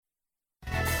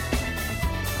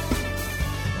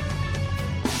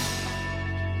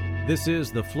This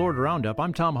is the Florida Roundup.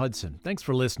 I'm Tom Hudson. Thanks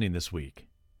for listening this week.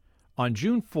 On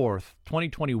June 4th,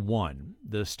 2021,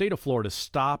 the state of Florida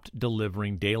stopped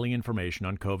delivering daily information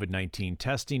on COVID-19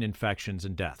 testing, infections,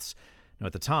 and deaths. Now,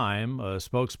 at the time, a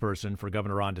spokesperson for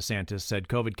Governor Ron DeSantis said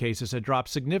COVID cases had dropped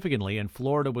significantly and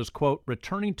Florida was, quote,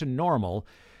 returning to normal,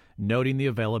 noting the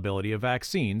availability of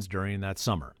vaccines during that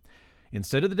summer.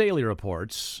 Instead of the daily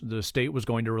reports, the state was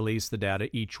going to release the data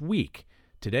each week.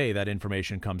 Today, that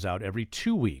information comes out every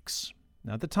 2 weeks.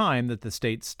 Now, at the time that the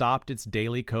state stopped its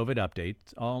daily COVID update,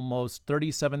 almost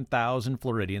 37,000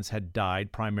 Floridians had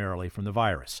died primarily from the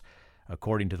virus.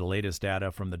 According to the latest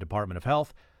data from the Department of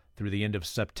Health, through the end of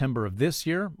September of this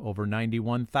year, over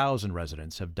 91,000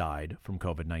 residents have died from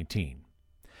COVID-19.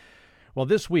 Well,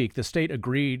 this week, the state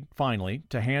agreed, finally,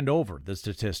 to hand over the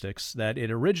statistics that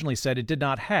it originally said it did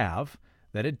not have,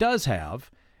 that it does have,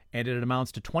 and it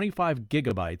amounts to 25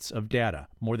 gigabytes of data,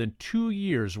 more than 2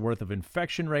 years' worth of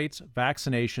infection rates,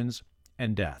 vaccinations,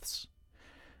 and deaths.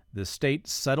 The state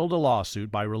settled a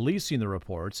lawsuit by releasing the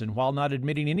reports, and while not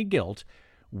admitting any guilt,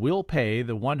 will pay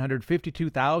the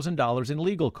 $152,000 in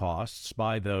legal costs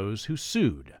by those who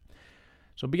sued.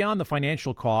 So beyond the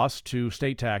financial cost to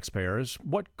state taxpayers,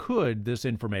 what could this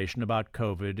information about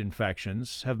COVID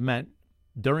infections have meant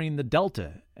during the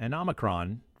Delta and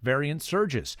Omicron variant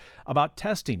surges, about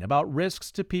testing, about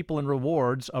risks to people and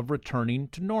rewards of returning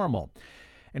to normal?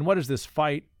 And what does this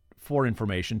fight for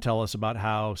information tell us about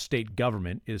how state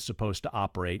government is supposed to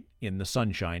operate in the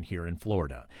sunshine here in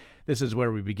Florida? This is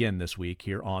where we begin this week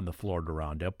here on the Florida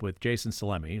Roundup with Jason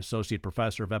Salemi, Associate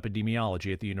Professor of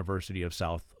Epidemiology at the University of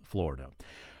South Florida.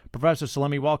 Professor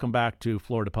Salemi, welcome back to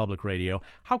Florida Public Radio.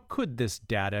 How could this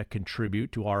data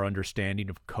contribute to our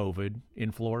understanding of COVID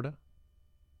in Florida?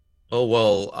 Oh,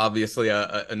 well, obviously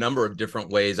a number of different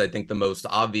ways. I think the most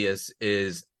obvious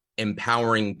is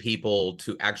empowering people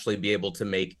to actually be able to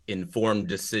make informed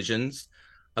decisions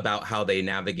about how they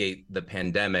navigate the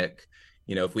pandemic.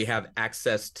 You know, if we have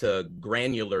access to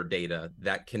granular data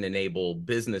that can enable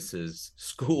businesses,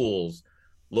 schools,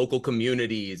 local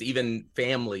communities, even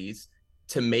families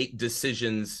to make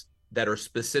decisions that are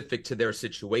specific to their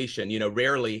situation. You know,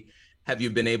 rarely have you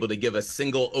been able to give a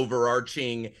single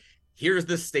overarching, here's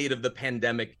the state of the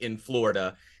pandemic in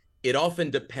Florida. It often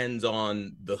depends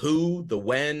on the who, the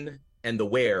when, and the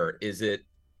where. Is it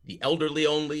the elderly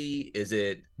only? Is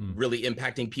it really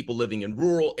impacting people living in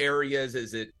rural areas?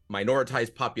 Is it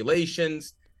minoritized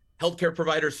populations, healthcare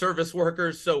providers, service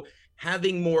workers? So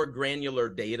having more granular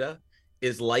data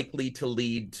is likely to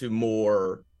lead to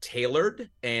more tailored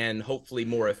and hopefully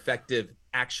more effective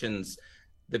actions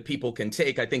that people can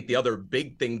take. I think the other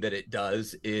big thing that it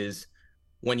does is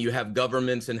when you have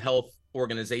governments and health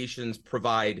organizations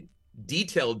provide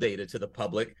detailed data to the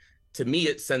public, to me,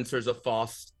 it fosters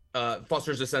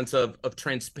a sense of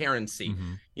transparency.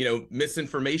 Mm-hmm. You know,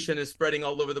 misinformation is spreading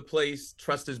all over the place.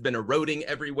 Trust has been eroding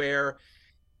everywhere.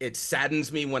 It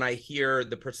saddens me when I hear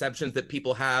the perceptions that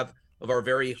people have of our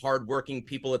very hardworking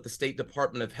people at the State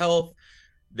Department of Health.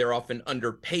 They're often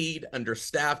underpaid,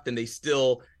 understaffed, and they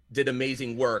still did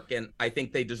amazing work. And I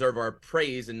think they deserve our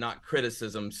praise and not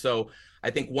criticism. So I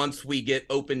think once we get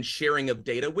open sharing of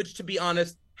data, which to be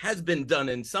honest has been done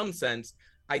in some sense,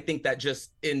 I think that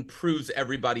just improves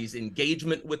everybody's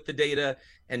engagement with the data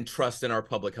and trust in our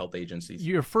public health agencies.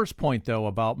 Your first point, though,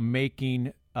 about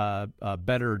making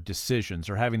better decisions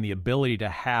or having the ability to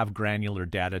have granular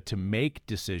data to make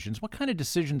decisions, what kind of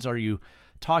decisions are you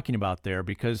talking about there?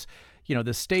 Because, you know,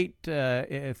 the state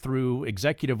through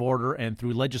executive order and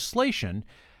through legislation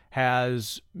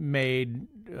has made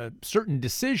certain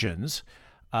decisions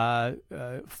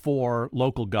for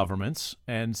local governments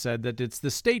and said that it's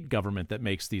the state government that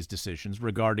makes these decisions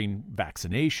regarding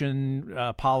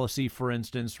vaccination policy, for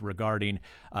instance, regarding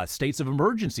states of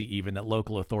emergency even that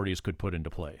local authorities could put into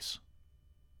place.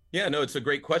 Yeah, no, it's a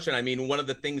great question. I mean, one of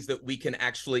the things that we can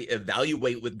actually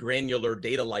evaluate with granular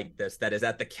data like this, that is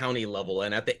at the county level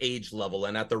and at the age level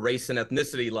and at the race and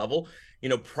ethnicity level, you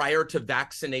know, prior to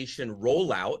vaccination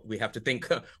rollout, we have to think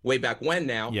way back when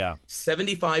now,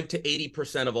 75 to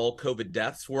 80% of all COVID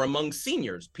deaths were among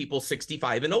seniors, people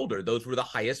 65 and older. Those were the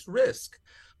highest risk.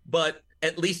 But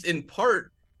at least in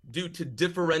part due to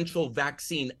differential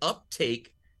vaccine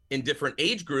uptake in different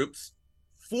age groups,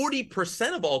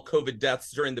 40% of all COVID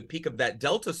deaths during the peak of that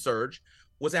Delta surge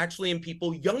was actually in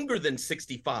people younger than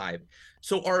 65.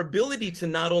 So our ability to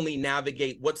not only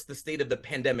navigate what's the state of the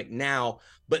pandemic now,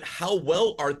 but how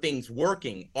well are things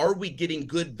working? Are we getting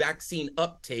good vaccine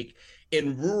uptake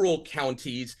in rural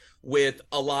counties with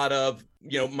a lot of,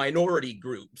 you know, minority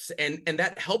groups? And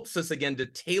that helps us again to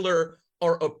tailor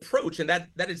our approach. And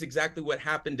that is exactly what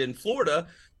happened in Florida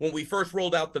when we first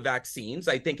rolled out the vaccines.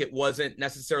 I think it wasn't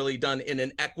necessarily done in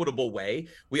an equitable way.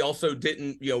 We also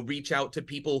didn't, reach out to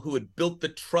people who had built the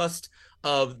trust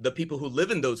of the people who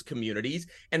live in those communities.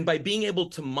 And by being able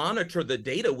to monitor the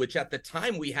data, which at the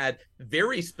time we had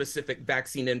very specific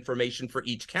vaccine information for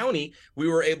each county, we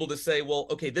were able to say, well,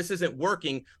 okay, this isn't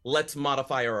working. Let's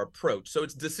modify our approach. So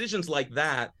it's decisions like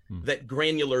that, that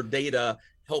granular data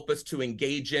help us to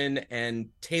engage in and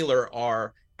tailor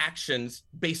our actions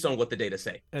based on what the data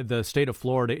say. The state of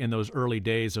Florida in those early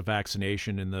days of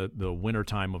vaccination in the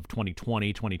wintertime of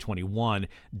 2020, 2021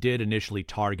 did initially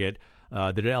target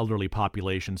the elderly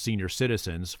population, senior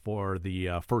citizens, for the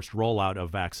first rollout of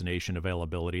vaccination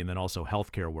availability, and then also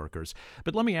healthcare workers.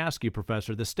 But let me ask you,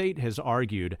 Professor, the state has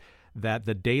argued that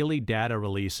the daily data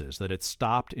releases that it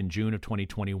stopped in June of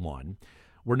 2021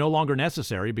 were no longer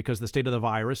necessary because the state of the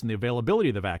virus and the availability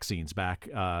of the vaccines back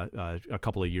a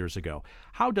couple of years ago.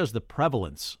 How does the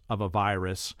prevalence of a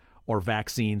virus or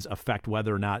vaccines affect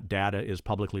whether or not data is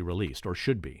publicly released, or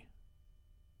should be?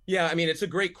 Yeah, I mean, it's a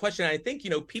great question. I think,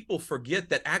 people forget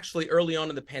that actually early on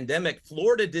in the pandemic,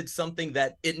 Florida did something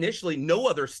that initially no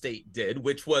other state did,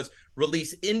 which was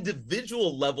release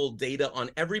individual level data on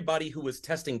everybody who was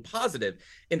testing positive.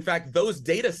 In fact, those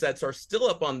data sets are still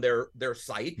up on their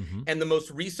site. And the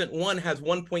most recent one has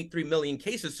 1.3 million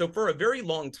cases. So for a very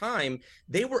long time,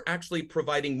 they were actually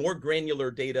providing more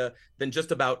granular data than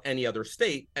just about any other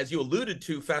state. As you alluded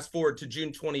to, fast forward to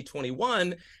June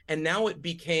 2021, and now it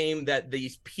became that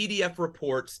these PDF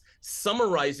reports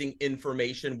summarizing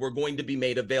information were going to be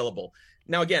made available.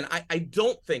 Now, again, I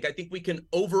think we can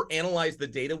overanalyze the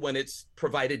data when it's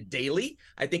provided daily.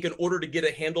 I think in order to get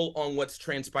a handle on what's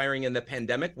transpiring in the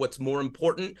pandemic, what's more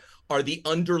important are the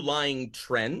underlying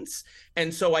trends.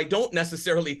 And so I don't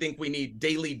necessarily think we need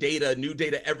daily data, new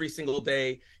data every single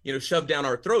day, shoved down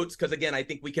our throats, because again, I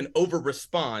think we can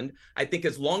over-respond. I think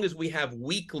as long as we have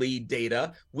weekly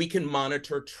data, we can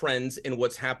monitor trends in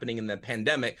what's happening in the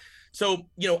pandemic. So,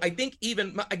 I think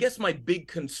I guess my big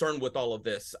concern with all of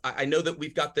this, I know that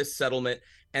we've got this settlement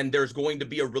and there's going to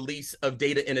be a release of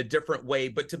data in a different way.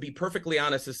 But to be perfectly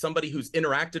honest, as somebody who's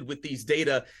interacted with these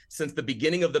data since the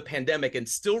beginning of the pandemic and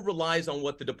still relies on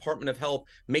what the Department of Health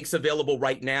makes available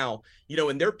right now,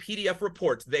 in their PDF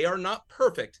reports, they are not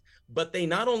perfect, but they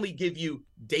not only give you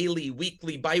daily,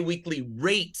 weekly, biweekly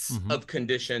rates of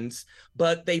conditions,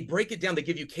 but they break it down. They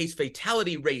give you case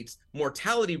fatality rates,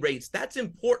 mortality rates. That's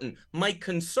important. My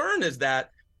concern is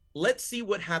that let's see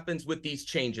what happens with these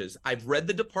changes. I've read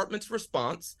the department's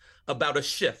response about a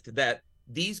shift that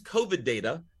these COVID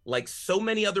data, like so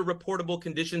many other reportable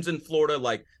conditions in Florida,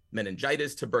 like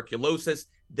meningitis, tuberculosis,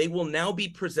 they will now be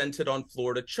presented on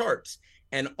Florida charts.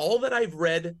 And all that I've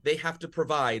read they have to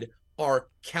provide are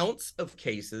counts of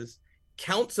cases,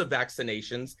 counts of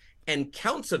vaccinations, and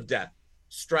counts of death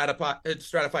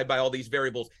stratified by all these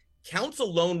variables. Counts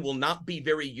alone will not be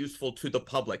very useful to the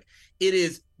public. It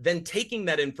is then taking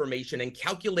that information and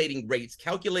calculating rates,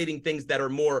 calculating things that are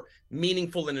more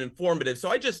meaningful and informative.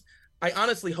 So I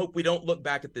honestly hope we don't look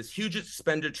back at this huge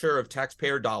expenditure of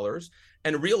taxpayer dollars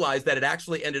and realize that it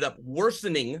actually ended up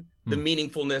worsening the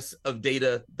meaningfulness of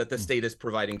data that the state is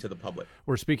providing to the public.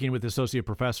 We're speaking with Associate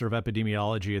Professor of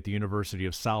Epidemiology at the University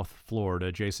of South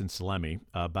Florida, Jason Salemi,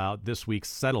 about this week's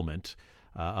settlement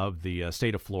of the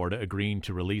state of Florida agreeing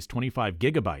to release 25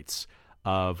 gigabytes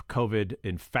of COVID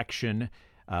infection,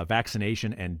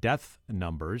 vaccination, and death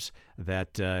numbers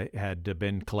that had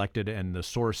been collected and the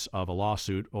source of a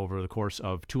lawsuit over the course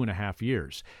of 2.5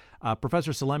 years.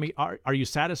 Professor Salemi, are you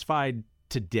satisfied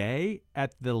today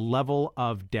at the level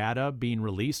of data being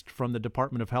released from the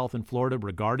Department of Health in Florida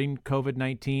regarding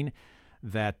COVID-19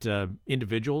 that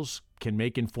individuals can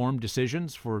make informed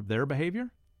decisions for their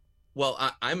behavior? Well,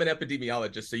 I'm an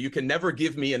epidemiologist, so you can never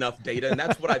give me enough data, and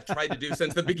that's what I've tried to do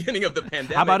since the beginning of the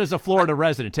pandemic. How about as a Florida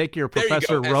resident? Take your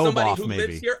Professor Robe off, who maybe.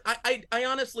 Lives here, I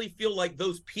honestly feel like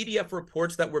those PDF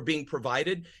reports that were being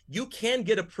provided, you can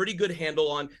get a pretty good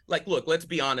handle on, like, look, let's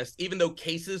be honest, even though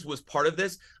cases was part of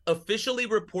this, officially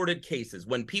reported cases,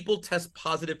 when people test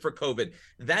positive for COVID,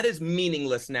 that is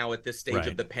meaningless now at this stage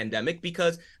of the pandemic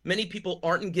because many people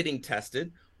aren't getting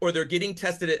tested, or they're getting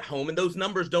tested at home, and those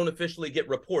numbers don't officially get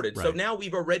reported. So now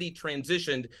we've already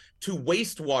transitioned to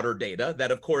wastewater data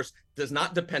that, of course, does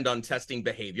not depend on testing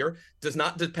behavior, does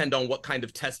not depend on what kind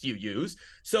of test you use.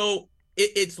 So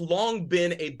it's long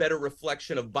been a better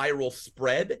reflection of viral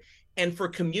spread. And for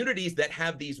communities that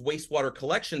have these wastewater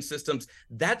collection systems,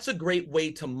 that's a great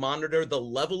way to monitor the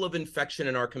level of infection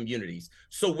in our communities.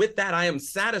 So with that, I am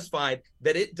satisfied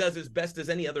that it does as best as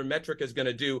any other metric is going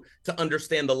to do to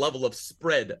understand the level of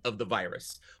spread of the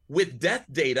virus. With death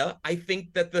data, I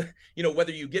think that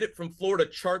whether you get it from Florida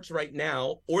charts right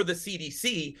now or the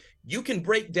CDC, you can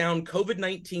break down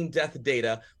COVID-19 death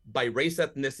data by race,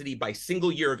 ethnicity, by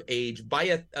single year of age,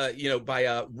 by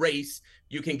race.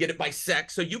 You can get it by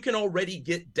sex. So you can already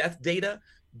get death data,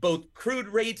 both crude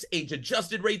rates, age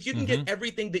adjusted rates. You can get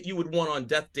everything that you would want on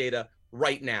death data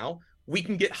right now. We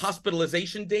can get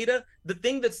hospitalization data. The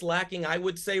thing that's lacking, I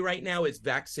would say right now, is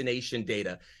vaccination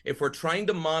data. If we're trying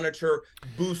to monitor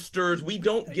boosters, we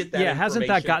don't get that. Yeah, hasn't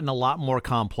that gotten a lot more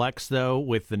complex, though,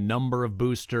 with the number of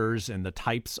boosters and the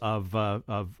types of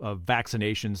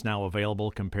vaccinations now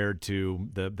available compared to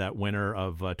that winter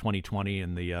of 2020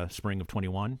 and the spring of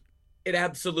 21? It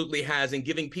absolutely has, and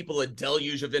giving people a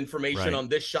deluge of information on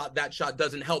this shot, that shot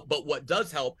doesn't help. But what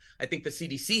does help, I think the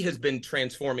CDC has been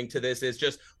transforming to this, is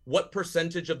just what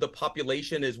percentage of the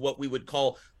population is what we would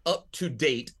call up to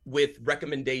date with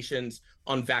recommendations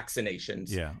on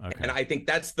vaccinations. Yeah, okay. And I think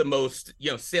that's the most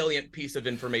salient piece of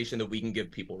information that we can give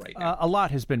people right now. A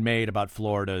lot has been made about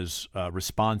Florida's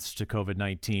response to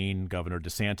COVID-19, Governor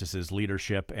DeSantis's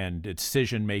leadership and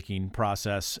decision-making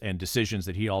process and decisions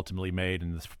that he ultimately made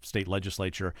and the state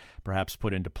legislature perhaps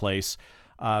put into place.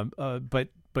 But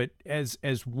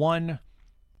as one,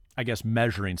 I guess,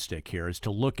 measuring stick here is to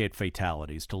look at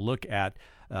fatalities, to look at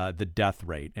the death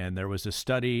rate. And there was a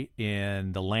study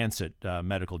in the Lancet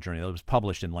medical journal that was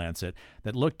published in Lancet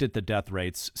that looked at the death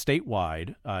rates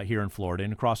statewide here in Florida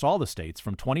and across all the states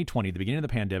from 2020, the beginning of the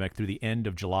pandemic, through the end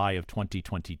of July of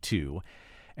 2022.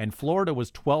 And Florida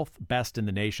was 12th best in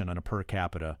the nation on a per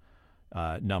capita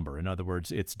number. In other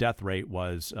words, its death rate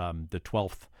was the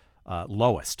 12th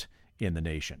lowest in the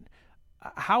nation.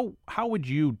 How would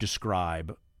you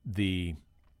describe the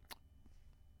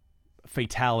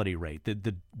fatality rate,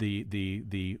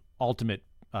 the ultimate,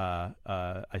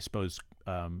 I suppose,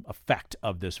 effect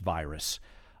of this virus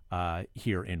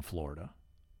here in Florida?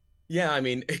 Yeah, I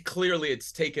mean, clearly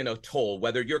it's taken a toll.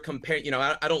 Whether you're comparing,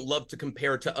 I don't love to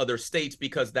compare to other states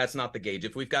because that's not the gauge.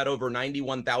 If we've got over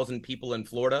 91,000 people in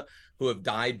Florida who have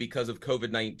died because of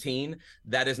COVID-19,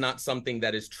 that is not something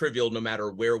that is trivial no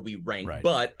matter where we rank. Right.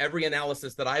 But every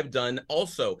analysis that I've done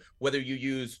also, whether you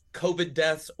use COVID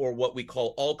deaths or what we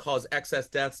call all-cause excess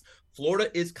deaths,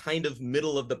 Florida is kind of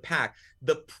middle of the pack.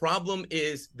 The problem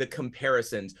is the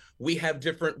comparisons. We have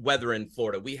different weather in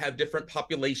Florida. We have different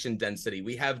population density.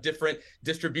 We have different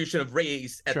distribution of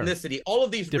race, ethnicity, all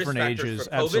of these different risk factors ages, for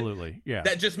COVID. absolutely. Yeah.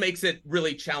 That just makes it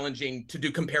really challenging to do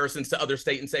comparisons to other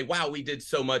states and say, wow, we did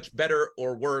so much better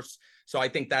or worse. So I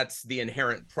think that's the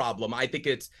inherent problem. I think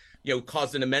it's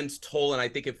caused an immense toll. And I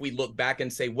think if we look back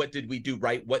and say, what did we do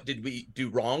right? What did we do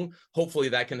wrong? Hopefully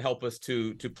that can help us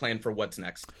to plan for what's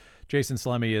next. Jason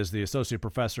Salemi is the Associate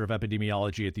Professor of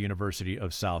Epidemiology at the University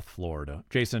of South Florida.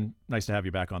 Jason, nice to have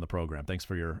you back on the program. Thanks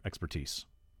for your expertise.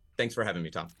 Thanks for having me,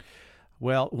 Tom.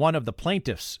 Well, one of the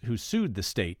plaintiffs who sued the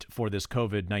state for this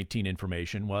COVID-19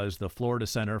 information was the Florida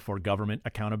Center for Government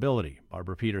Accountability.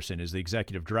 Barbara Peterson is the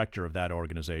executive director of that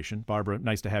organization. Barbara,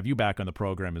 nice to have you back on the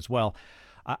program as well.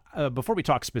 Before we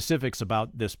talk specifics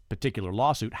about this particular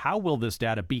lawsuit, how will this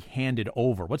data be handed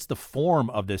over? What's the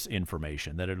form of this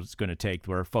information that it's going to take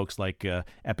where folks like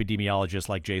epidemiologists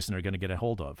like Jason are going to get a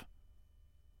hold of?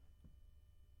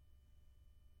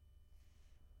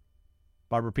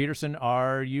 Barbara Peterson,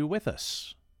 are you with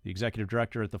us? The executive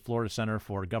director at the Florida Center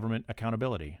for Government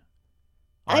Accountability.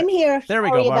 I'm here. There we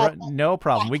go, Barbara. No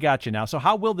problem. We got you now. So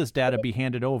how will this data be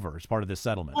handed over as part of this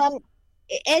settlement?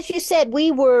 As you said, we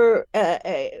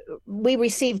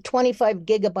received 25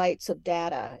 gigabytes of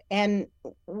data. And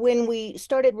when we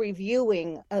started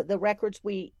reviewing the records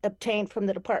we obtained from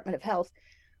the Department of Health,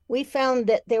 we found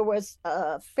that there was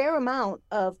a fair amount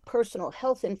of personal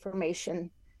health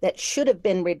information that should have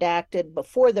been redacted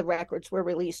before the records were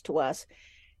released to us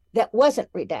that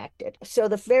wasn't redacted. So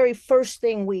the very first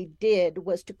thing we did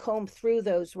was to comb through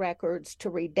those records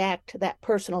to redact that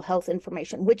personal health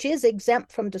information, which is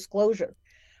exempt from disclosure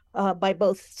by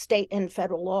both state and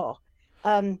federal law.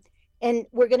 And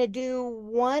we're going to do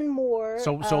one more.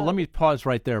 So let me pause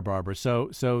right there, Barbara. So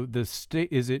the state,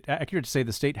 is it accurate to say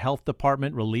the state health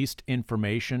department released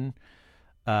information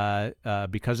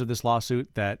because of this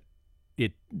lawsuit that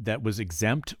was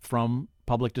exempt from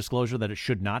public disclosure that it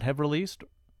should not have released?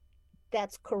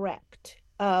 That's correct.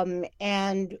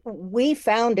 And we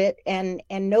found it and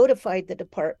notified the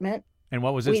department. And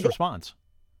what was its response?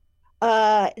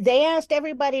 They asked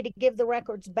everybody to give the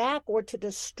records back or to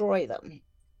destroy them.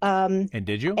 And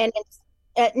did you?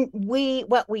 And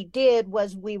what we did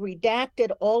was we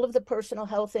redacted all of the personal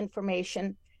health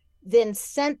information, then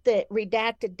sent the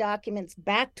redacted documents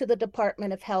back to the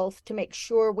Department of Health to make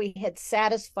sure we had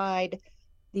satisfied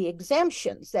the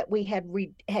exemptions that we had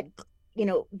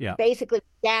basically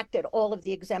redacted all of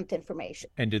the exempt information.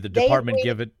 And did the department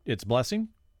give it its blessing?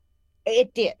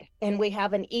 It did, and we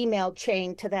have an email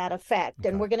chain to that effect. Okay.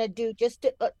 And we're going to do, just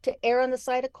to err on the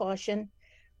side of caution,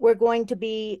 we're going to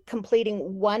be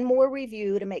completing one more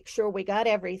review to make sure we got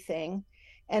everything.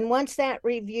 And once that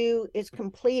review is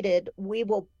completed, we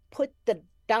will put the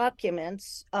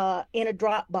documents in a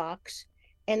Dropbox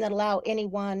and then allow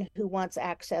anyone who wants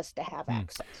access to have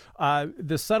access.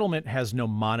 The settlement has no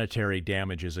monetary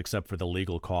damages except for the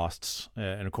legal costs.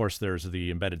 And of course, there's the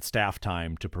embedded staff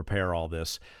time to prepare all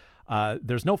this.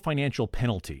 There's no financial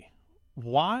penalty.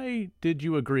 Why did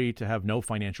you agree to have no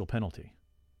financial penalty?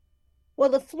 Well,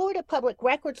 the Florida Public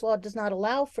Records Law does not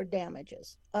allow for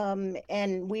damages,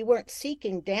 and we weren't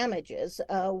seeking damages.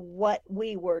 What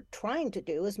we were trying to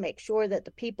do is make sure that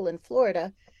the people in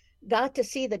Florida got to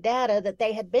see the data that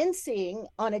they had been seeing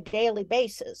on a daily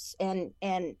basis. And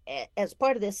as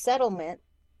part of this settlement,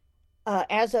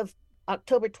 as of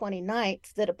October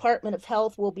 29th, the Department of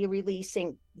Health will be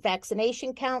releasing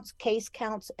vaccination counts, case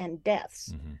counts, and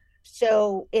deaths. Mm-hmm.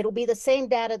 So it'll be the same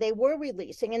data they were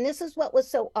releasing. And this is what was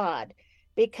so odd,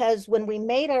 because when we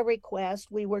made our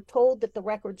request, we were told that the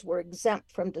records were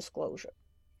exempt from disclosure.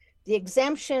 The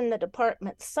exemption the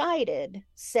department cited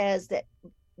says that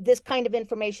this kind of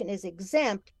information is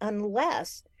exempt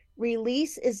unless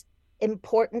release is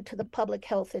important to the public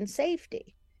health and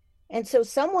safety. And so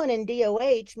someone in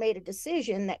DOH made a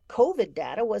decision that COVID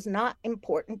data was not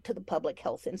important to the public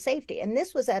health and safety. And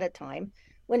this was at a time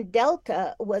when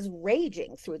Delta was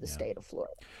raging through the state of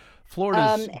Florida.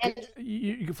 Florida's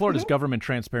mm-hmm. government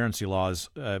transparency laws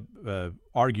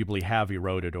arguably have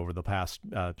eroded over the past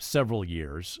several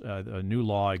years. A new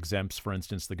law exempts, for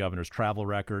instance, the governor's travel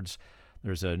records.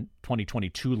 There's a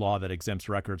 2022 law that exempts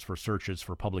records for searches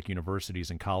for public universities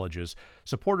and colleges.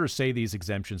 Supporters say these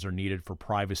exemptions are needed for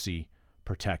privacy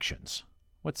protections.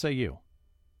 What say you?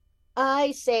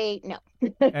 I say no.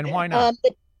 And why not?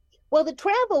 Well, the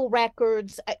travel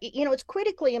records, it's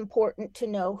critically important to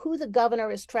know who the governor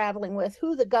is traveling with,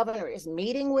 who the governor is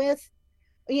meeting with.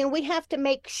 We have to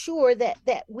make sure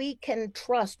that we can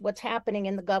trust what's happening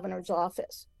in the governor's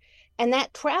office. And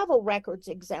that travel records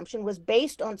exemption was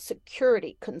based on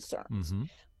security concerns, mm-hmm.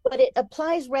 but it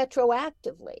applies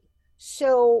retroactively.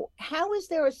 So how is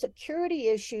there a security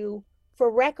issue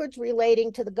for records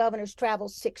relating to the governor's travel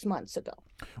 6 months ago?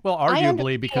 Well,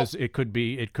 arguably because it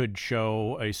could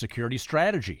show a security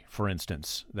strategy, for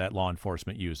instance, that law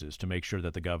enforcement uses to make sure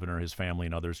that the governor, his family,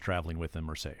 and others traveling with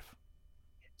him are safe.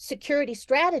 Security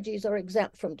strategies are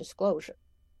exempt from disclosure.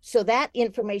 So that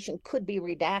information could be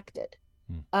redacted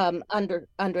under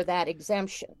that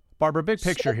exemption. Barbara, big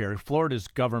picture here. Florida's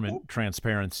government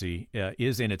transparency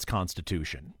is in its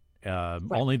constitution. Right.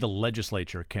 Only the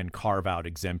legislature can carve out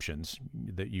exemptions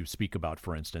that you speak about,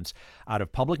 for instance, out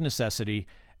of public necessity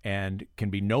and can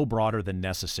be no broader than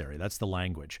necessary. That's the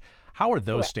language. How are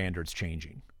those standards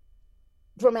changing?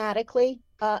 Dramatically.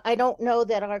 I don't know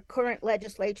that our current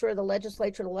legislature or the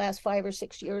legislature the last 5 or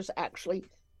 6 years actually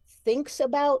thinks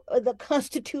about the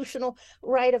constitutional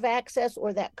right of access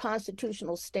or that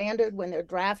constitutional standard when they're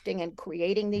drafting and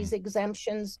creating these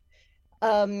exemptions.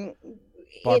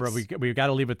 Barbara, we've got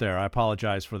to leave it there. I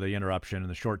apologize for the interruption in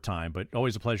the short time, but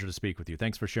always a pleasure to speak with you.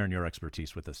 Thanks for sharing your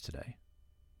expertise with us today.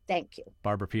 Thank you.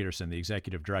 Barbara Peterson, the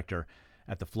Executive Director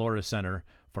at the Florida Center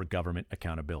for Government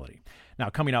Accountability. Now,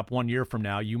 coming up 1 year from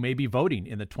now, you may be voting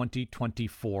in the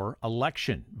 2024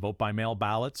 election. Vote-by-mail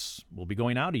ballots will be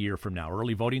going out a year from now.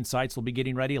 Early voting sites will be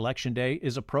getting ready. Election day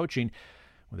is approaching.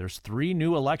 Well, there's 3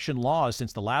 new election laws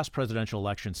since the last presidential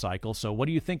election cycle. So what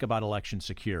do you think about election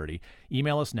security?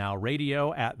 Email us now,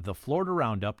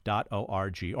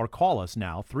 radio@thefloridaroundup.org, or call us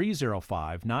now,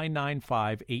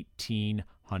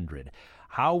 305-995-1800.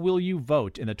 How will you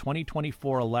vote in the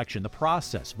 2024 election? The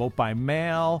process, vote by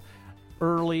mail,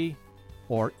 early,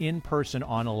 or in person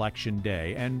on election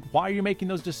day. And why are you making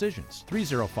those decisions?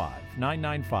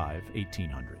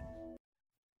 305-995-1800.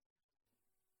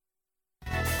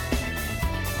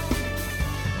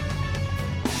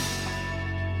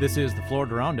 This is the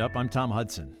Florida Roundup. I'm Tom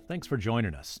Hudson. Thanks for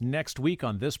joining us. Next week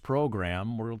on this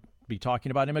program, we'll be talking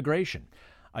about immigration.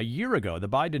 A year ago, the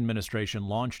Biden administration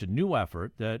launched a new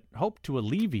effort that hoped to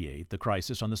alleviate the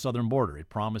crisis on the southern border. It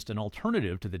promised an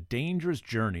alternative to the dangerous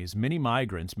journeys many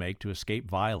migrants make to escape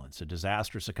violence and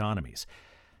disastrous economies.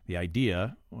 The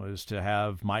idea was to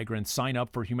have migrants sign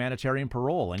up for humanitarian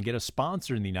parole and get a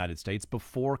sponsor in the United States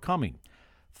before coming.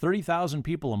 30,000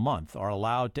 people a month are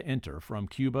allowed to enter from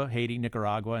Cuba, Haiti,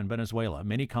 Nicaragua, and Venezuela,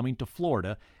 many coming to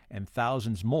Florida, and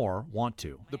thousands more want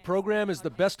to. The program is the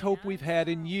best hope we've had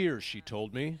in years, she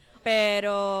told me.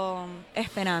 Pero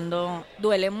esperando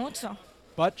duele mucho.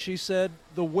 But, she said,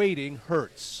 the waiting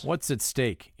hurts. What's at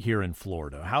stake here in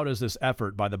Florida? How does this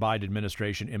effort by the Biden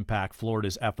administration impact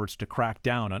Florida's efforts to crack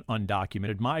down on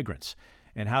undocumented migrants?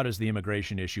 And how does the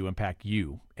immigration issue impact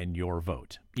you and your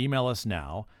vote? Email us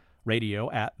now,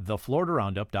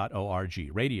 radio@thefloridaroundup.org,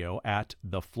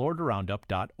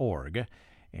 radio@thefloridaroundup.org,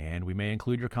 and we may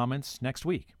include your comments next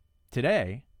week.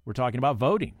 Today, we're talking about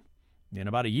voting. In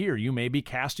about a year, you may be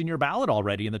casting your ballot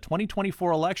already in the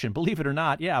 2024 election. Believe it or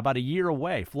not, about a year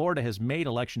away. Florida has made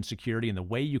election security and the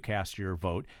way you cast your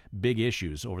vote big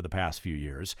issues over the past few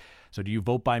years. So do you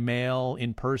vote by mail,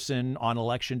 in person, on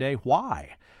Election Day?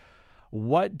 Why?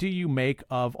 What do you make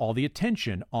of all the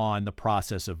attention on the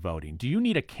process of voting? Do you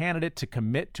need a candidate to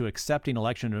commit to accepting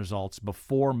election results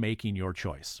before making your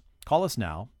choice? Call us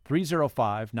now,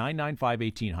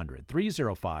 305-995-1800,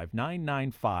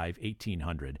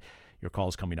 305-995-1800. Your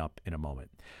call's coming up in a moment.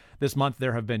 This month,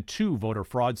 there have been 2 voter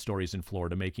fraud stories in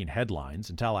Florida making headlines.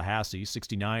 In Tallahassee,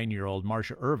 69-year-old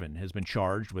Marcia Irvin has been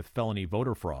charged with felony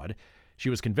voter fraud.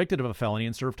 She was convicted of a felony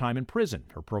and served time in prison.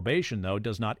 Her probation, though,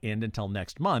 does not end until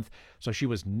next month, so she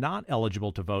was not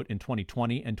eligible to vote in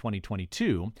 2020 and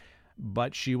 2022,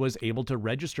 but she was able to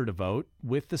register to vote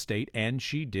with the state, and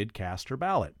she did cast her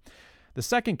ballot. The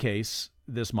second case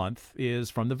this month is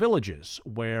from the Villages,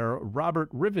 where Robert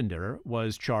Rivender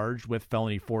was charged with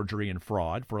felony forgery and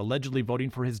fraud for allegedly voting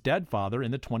for his dead father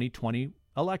in the 2020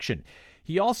 election.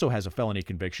 He also has a felony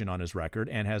conviction on his record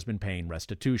and has been paying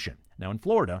restitution. Now, in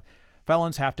Florida,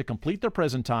 felons have to complete their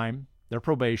prison time, their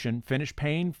probation, finish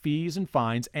paying fees and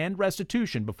fines and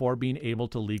restitution before being able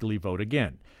to legally vote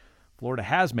again. Florida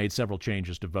has made several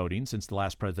changes to voting since the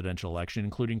last presidential election,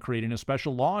 including creating a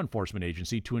special law enforcement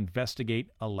agency to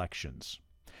investigate elections.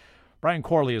 Brian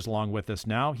Corley is along with us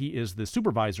now. He is the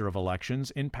supervisor of elections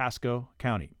in Pasco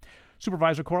County.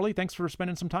 Supervisor Corley, thanks for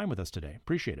spending some time with us today.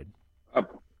 Appreciate it.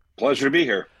 Pleasure to be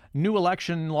here. New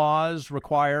election laws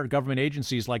require government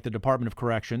agencies like the Department of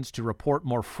Corrections to report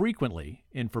more frequently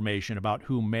information about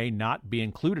who may not be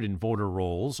included in voter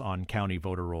rolls on county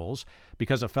voter rolls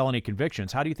because of felony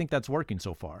convictions. How do you think that's working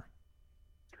so far?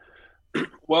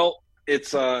 Well,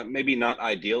 it's maybe not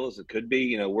ideal as it could be.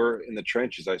 You know, we're in the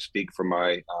trenches. I speak for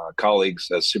my colleagues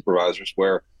as supervisors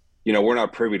where, you know, we're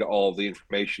not privy to all of the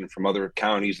information from other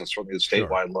counties and certainly the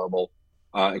statewide level.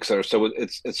 Et cetera. So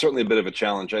it's certainly a bit of a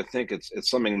challenge. I think it's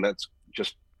something that's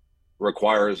just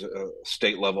requires a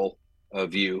state level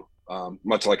view,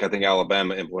 much like I think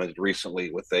Alabama implemented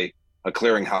recently with a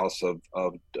clearinghouse of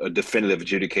a definitive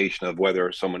adjudication of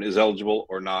whether someone is eligible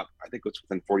or not. I think it's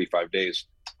within 45 days.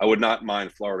 I would not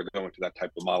mind Florida going to that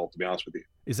type of model, to be honest with you.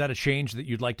 Is that a change that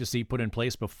you'd like to see put in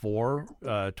place before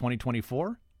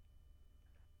 2024?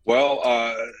 Well,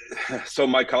 so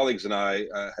my colleagues and I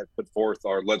had put forth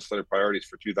our legislative priorities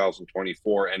for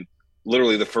 2024, and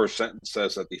literally the first sentence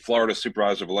says that the Florida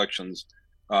Supervisor of Elections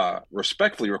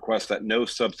respectfully requests that no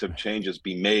substantive changes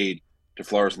be made to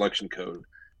Florida's election code.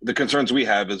 The concerns we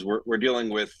have is we're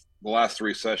dealing with the last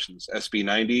 3 sessions, SB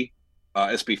 90,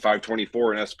 SB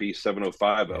 524, and SB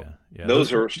 7050.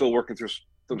 Those are still working through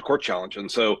the court challenge.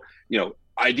 And so, you know,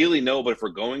 ideally, no, but if we're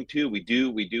going to, we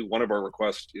do one of our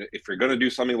requests, if you're going to do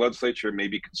something, legislature,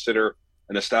 maybe consider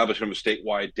an establishment of a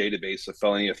statewide database of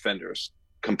felony offenders,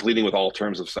 completing with all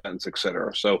terms of sentence, et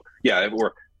cetera. So, yeah,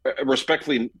 we're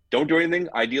respectfully don't do anything,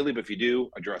 ideally, but if you do,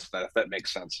 address that, if that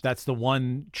makes sense. That's the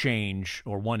one change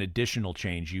or one additional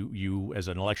change you as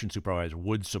an election supervisor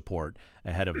would support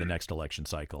ahead of the next election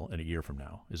cycle in a year from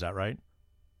now. Is that right?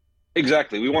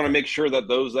 Exactly. We want to make sure that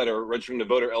those that are registering to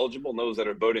vote are eligible and those that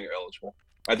are voting are eligible.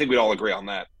 I think we'd all agree on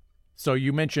that. So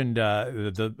you mentioned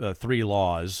the 3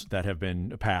 laws that have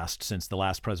been passed since the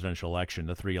last presidential election,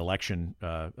 the 3 election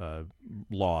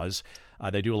laws.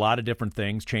 They do a lot of different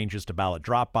things, changes to ballot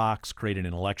drop box, creating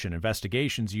an election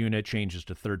investigations unit, changes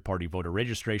to third-party voter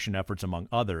registration efforts, among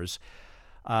others.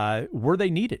 Were they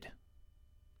needed?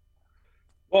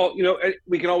 Well, you know,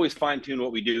 we can always fine tune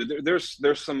what we do. There's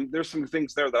some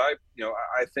things there that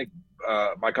I think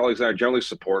my colleagues and I are generally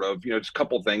supportive. You know, just a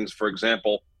couple things. For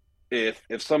example, if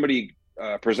somebody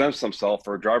presents themselves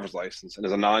for a driver's license and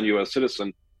is a non-U.S.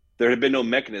 citizen, there had been no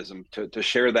mechanism to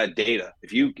share that data.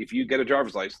 If you get a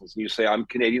driver's license and you say I'm a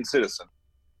Canadian citizen,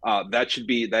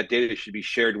 that data should be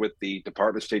shared with the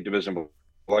Department of State Division of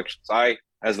Elections. I,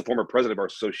 as the former president of our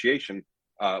association,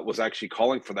 was actually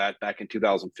calling for that back in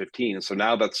 2015. And so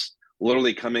now that's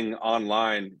literally coming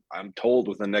online, I'm told,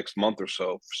 within the next month or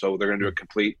so. So they're going to do a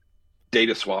complete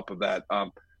data swap of that.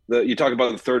 You talk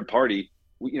about the third party.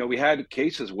 We had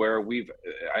cases where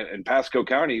in Pasco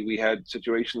County, we had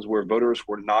situations where voters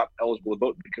were not eligible to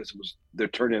vote because they're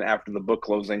turned in after the book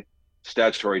closing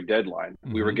statutory deadline.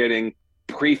 Mm-hmm. We were getting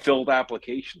pre-filled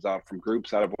applications out from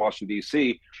groups out of Washington,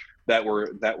 D.C. that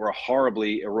were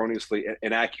horribly, erroneously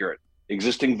inaccurate.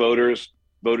 Existing voters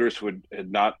who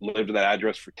had not lived at that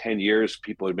address for 10 years,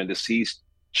 people who had been deceased,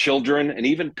 children, and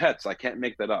even pets. I can't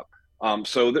make that up.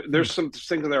 So there's some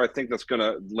things in there I think that's going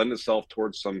to lend itself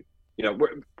towards some,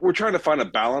 we're trying to find a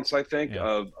balance, I think,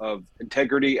 of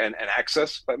integrity and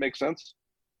access, if that makes sense.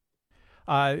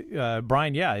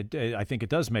 Brian, I think it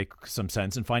does make some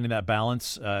sense, and finding that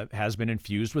balance has been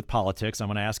infused with politics. I'm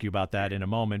going to ask you about that in a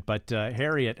moment, but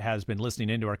Harriet has been listening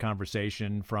into our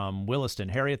conversation from Williston.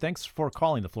 Harriet, thanks for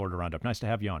calling the Florida Roundup. Nice to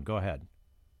have you on. Go ahead.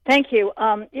 Thank you.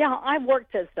 I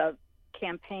worked as a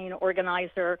campaign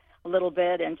organizer a little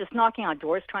bit and just knocking on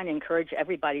doors, trying to encourage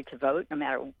everybody to vote, no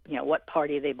matter what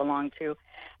party they belong to.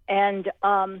 And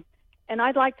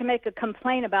I'd like to make a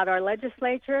complaint about our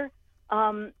legislature.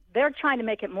 They're trying to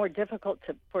make it more difficult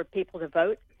for people to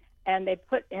vote, and they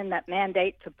put in that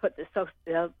mandate to put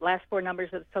the last four numbers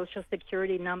of the Social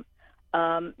Security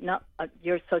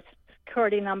your Social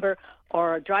Security number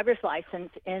or driver's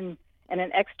license in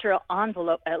an extra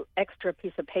envelope, an extra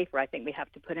piece of paper. I think we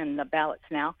have to put in the ballots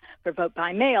now for vote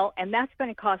by mail, and that's going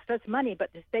to cost us money.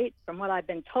 But the state, from what I've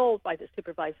been told by the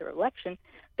supervisor election,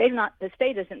 the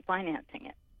state isn't financing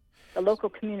it. The local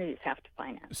communities have to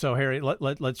finance. So, Harry,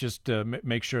 let's just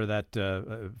make sure that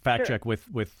fact check with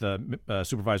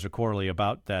Supervisor Corley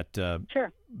about that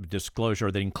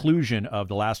disclosure, the inclusion of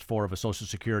the last four of a Social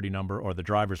Security number or the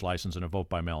driver's license in a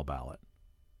vote-by-mail ballot.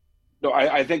 No,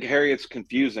 I think, Harry, it's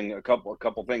confusing a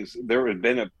couple things. There had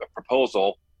been a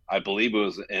proposal, I believe it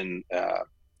was in,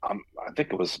 I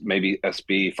think it was maybe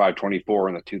SB 524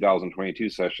 in the 2022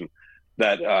 session,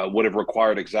 that would have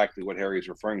required exactly what Harry is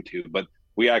referring to, but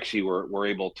we actually were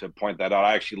able to point that out.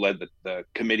 I actually led the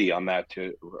committee on that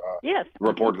to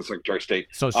report to the Secretary of State.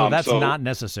 So that's not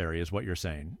necessary, is what you're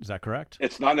saying. Is that correct?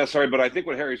 It's not necessary, but I think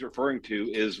what Harry's referring to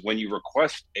is when you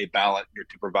request a ballot, you're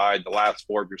to provide the last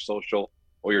four of your social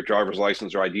or your driver's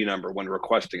license or ID number when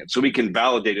requesting it. So we can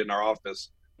validate it in our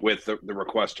office with the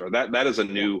requester. That is a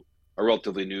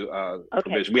relatively new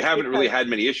provision. We haven't really had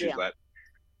many issues with that.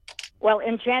 Well,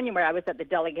 in January, I was at the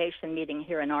delegation meeting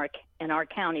here in our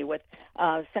county with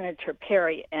Senator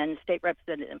Perry and State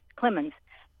Representative Clemens,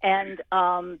 and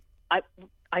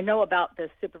I know about the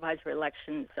supervisory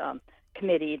elections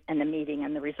committee and the meeting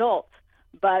and the results,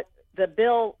 but the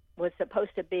bill was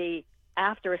supposed to be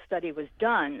after a study was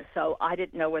done, so I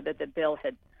didn't know whether the bill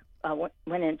had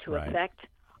went into effect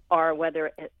or whether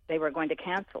they were going to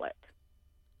cancel it.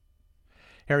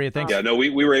 Harriet, thanks. We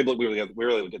were able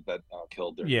to get that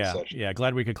killed during the session. Yeah,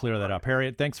 glad we could clear that up.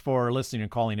 Harriet, thanks for listening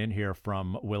and calling in here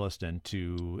from Williston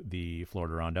to the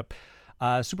Florida Roundup.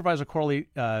 Supervisor Corley,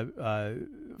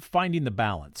 finding the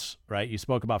balance, right? You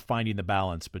spoke about finding the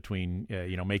balance between,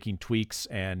 making tweaks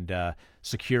and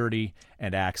security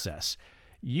and access.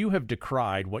 You have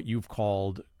decried what you've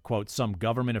called, quote, some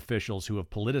government officials who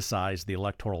have politicized the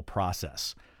electoral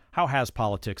process. How has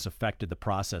politics affected the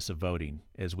process of voting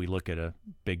as we look at a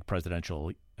big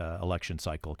presidential election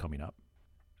cycle coming up?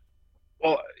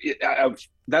 Well,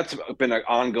 that's been an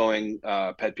ongoing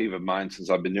pet peeve of mine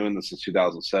since I've been doing this since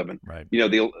 2007. Right.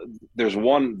 There's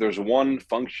one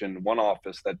function, one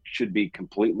office that should be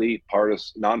completely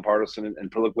nonpartisan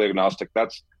and politically agnostic.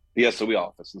 That's the SOE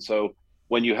office. And so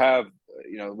when you have,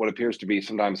 what appears to be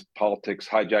sometimes politics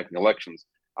hijacking elections,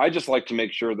 I just like to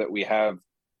make sure that we have,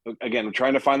 again, we're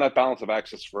trying to find that balance of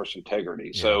access versus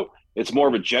integrity. Yeah. So it's more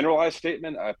of a generalized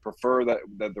statement. I prefer that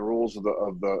the rules of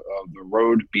the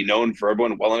road be known for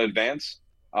everyone well in advance,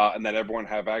 and that everyone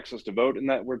have access to vote, and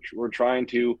that we're trying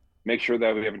to make sure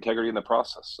that we have integrity in the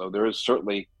process. So there is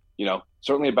certainly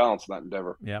a balance in that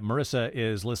endeavor. Yeah, Marissa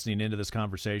is listening into this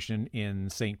conversation in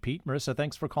St. Pete. Marissa,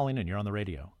 thanks for calling in. You're on the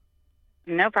radio.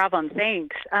 No problem.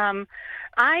 Thanks.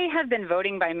 I have been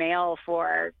voting by mail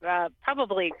for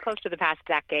probably close to the past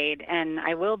decade, and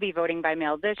I will be voting by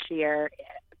mail this year.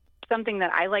 Something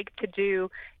that I like to do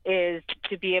is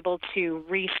to be able to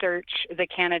research the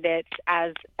candidates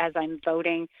as I'm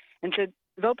voting. And so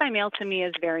vote by mail to me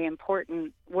is very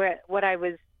important. What I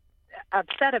was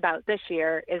upset about this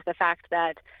year is the fact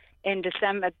that in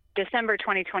December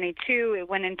 2022, it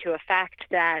went into effect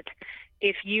that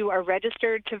if you are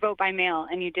registered to vote by mail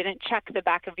and you didn't check the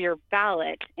back of your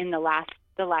ballot in the last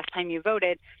the last time you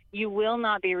voted, you will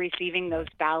not be receiving those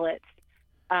ballots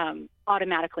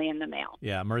automatically in the mail.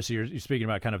 Yeah, Marissa, you're speaking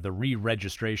about kind of the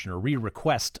re-registration or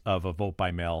re-request of a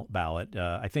vote-by-mail ballot.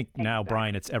 I think now,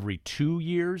 Brian, it's every 2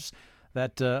 years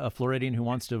that a Floridian who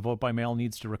wants to vote by mail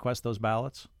needs to request those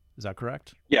ballots. Is that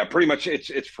correct? Yeah, pretty much.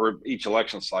 It's for each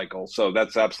election cycle, so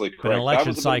that's absolutely correct. But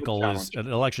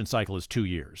an election cycle is 2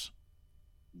 years.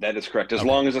 That is correct. As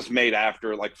long as it's made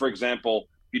after, like, for example,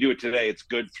 if you do it today, it's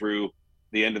good through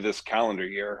the end of this calendar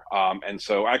year. And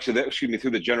so actually,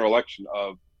 through the general election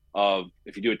of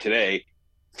if you do it today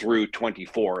through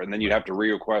 24, and then you'd have to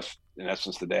re-request in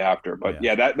essence the day after. But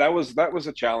that was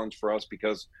a challenge for us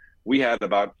because we had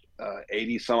about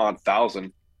 80 some odd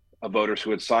thousand of voters who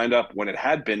had signed up when it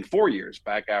had been 4 years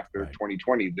back after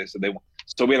 2020.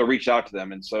 So we had to reach out to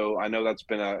them. And so I know that's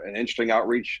been an interesting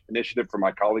outreach initiative for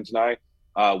my colleagues and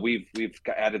I. We've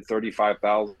added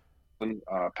 35,000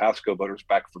 Pasco voters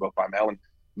back for vote by mail, and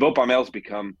vote by mail has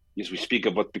become, as we speak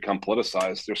of what's become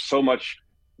politicized, there's so much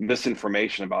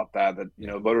misinformation about that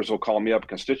voters will call me up,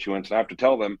 constituents, and I have to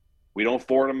tell them we don't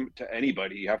forward them to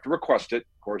anybody. You have to request it.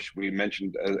 Of course, we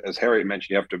mentioned, as Harriet mentioned,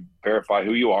 you have to verify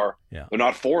who you are. Yeah. They're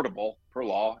not forwardable per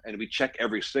law, and we check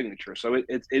every signature. So it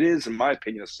is, in my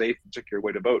opinion, a safe and secure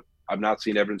way to vote. I've not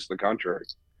seen evidence to the contrary.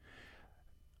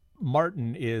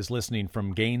 Martin is listening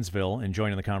from Gainesville and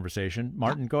joining the conversation.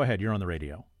 Martin, go ahead. You're on the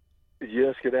radio.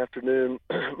 Yes, good afternoon.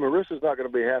 Marissa's not going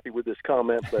to be happy with this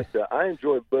comment, but I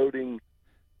enjoy voting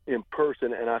in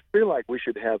person, and I feel like we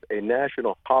should have a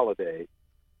national holiday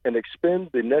and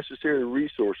expend the necessary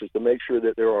resources to make sure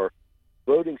that there are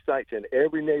voting sites in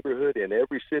every neighborhood, in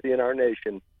every city in our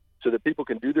nation, so that people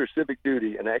can do their civic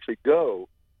duty and actually go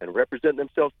and represent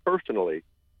themselves personally,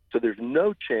 so there's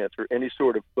no chance for any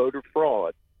sort of voter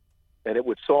fraud. And it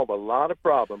would solve a lot of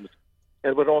problems,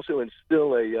 and it would also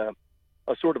instill a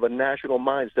sort of a national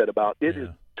mindset about it is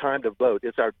time to vote.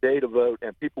 It's our day to vote,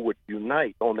 and people would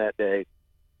unite on that day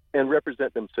and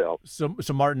represent themselves.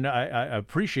 So Martin, I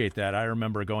appreciate that. I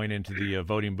remember going into the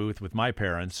voting booth with my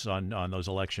parents on those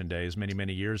election days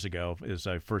many years ago as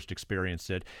I first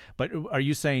experienced it. But are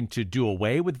you saying to do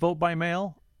away with vote by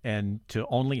mail and to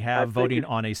only have voting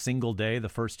on a single day, the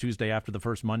first Tuesday after the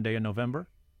first Monday in November?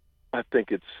 I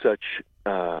think it's such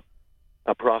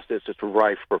a process that's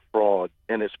rife for fraud,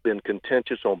 and it's been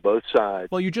contentious on both sides.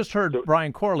 Well, you just heard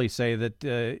Brian Corley say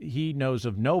that he knows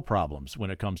of no problems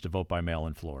when it comes to vote by mail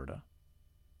in Florida.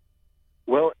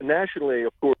 Well, nationally,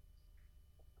 of course.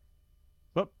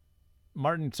 Well,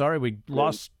 Martin, sorry, we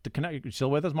lost the connection. You still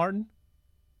with us, Martin?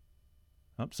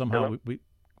 Oh, somehow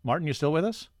Martin, you still with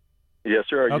us? Yes,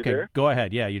 sir. Are you there? Go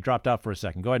ahead. Yeah, you dropped out for a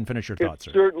second. Go ahead and finish your thoughts,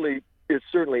 sir. It's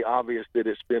certainly obvious that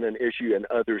it's been an issue in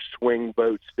other swing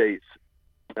vote states.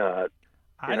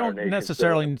 I don't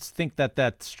necessarily think that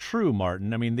that's true,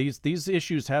 Martin. I mean, these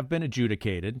issues have been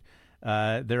adjudicated.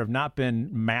 There have not been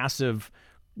massive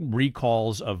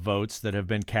recalls of votes that have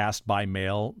been cast by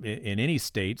mail in any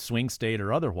state, swing state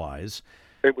or otherwise.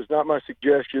 It was not my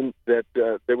suggestion that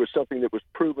there was something that was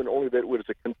proven, only that it was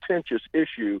a contentious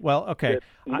issue. Well, okay.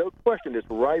 No question, it's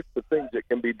rife for things that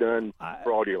can be done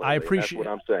fraudulently. I appreciate.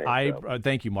 That's what I'm saying.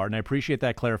 Thank you, Martin. I appreciate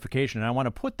that clarification, and I want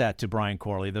to put that to Brian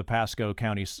Corley, the Pasco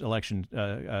County election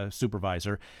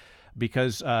supervisor,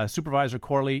 because Supervisor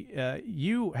Corley,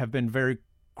 you have been very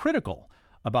critical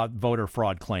about voter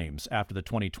fraud claims after the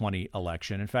 2020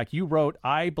 election. In fact, you wrote,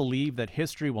 "I believe that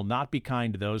history will not be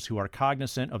kind to those who are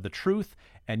cognizant of the truth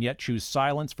and yet choose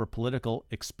silence for political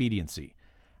expediency."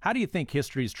 How do you think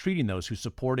history is treating those who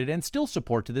supported and still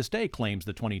support to this day claims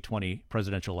the 2020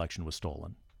 presidential election was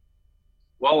stolen?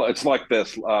 Well, it's like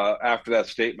this. After that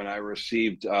statement, I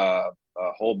received a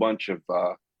whole bunch of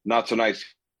not so nice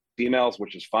emails,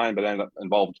 which is fine, but ended up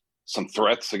involved some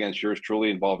threats against yours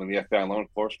truly involving the FBI and law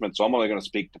enforcement. So I'm only going to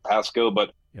speak to Pasco,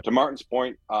 but to Martin's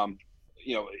point, and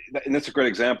that's a great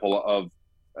example of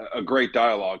a great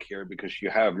dialogue here, because you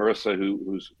have Marissa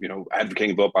who's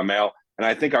advocating vote by mail, and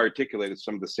I think I articulated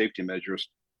some of the safety measures.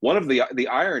 One of the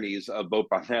ironies of vote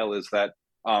by mail is that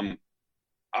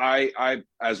I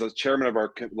as a chairman of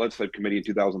our legislative committee in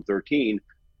 2013,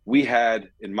 we had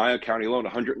in my county alone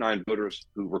 109 voters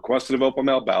who requested a vote by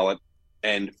mail ballot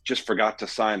and just forgot to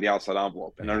sign the outside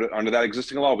envelope. And under that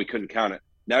existing law, we couldn't count it.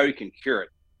 Now you can cure it.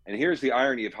 And here's the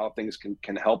irony of how things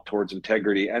can help towards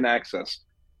integrity and access,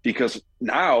 because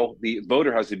now the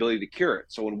voter has the ability to cure it.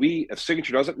 So if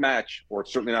signature doesn't match, or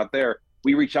it's certainly not there,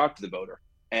 we reach out to the voter.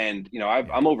 And,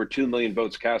 I'm over 2 million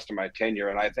votes cast in my tenure.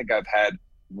 And I think I've had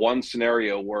one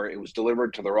scenario where it was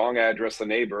delivered to the wrong address, the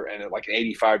neighbor, and like an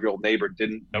 85-year-old neighbor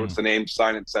didn't notice the name,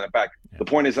 sign it, and send it back. The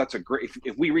point is, that's a great,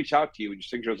 if we reach out to you and your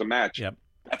signature doesn't match,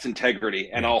 that's integrity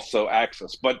and also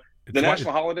access. But The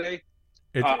national holiday,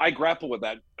 I grapple with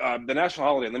that. The national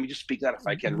holiday, let me just speak that if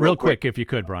I can. Real quick, if you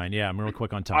could, Brian. Yeah, I'm real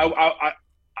quick on time.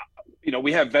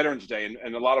 We have Veterans Day,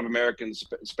 and a lot of Americans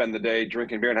spend the day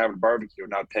drinking beer and having barbecue,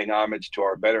 not paying homage to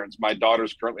our veterans. My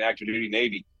daughter's currently active duty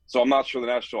Navy, so I'm not sure the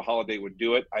national holiday would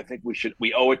do it. I think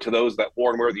we owe it to those that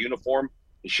wore and wear the uniform.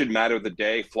 It shouldn't matter the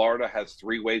day. Florida has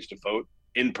 3 ways to vote: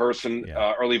 in person,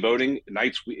 early voting,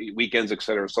 nights, weekends,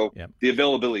 etc. So the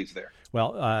availability is there.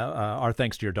 Well, our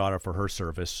thanks to your daughter for her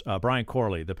service. Brian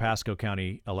Corley, the Pasco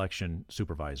County election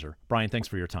supervisor. Brian, thanks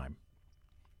for your time.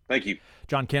 Thank you.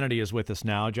 John Kennedy is with us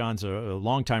now. John's a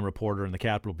longtime reporter in the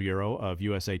Capitol Bureau of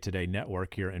USA Today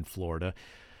Network here in Florida.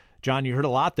 John, you heard a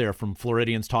lot there from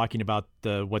Floridians talking about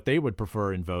what they would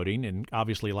prefer in voting, and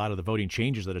obviously a lot of the voting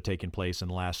changes that have taken place in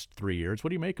the last 3 years.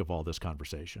 What do you make of all this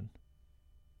conversation?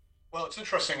 Well, it's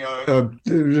interesting.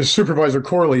 Supervisor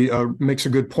Corley makes a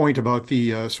good point about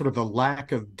the sort of the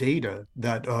lack of data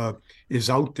that is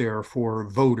out there for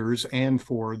voters and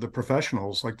for the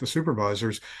professionals like the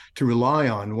supervisors to rely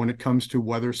on when it comes to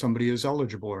whether somebody is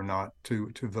eligible or not to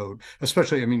vote.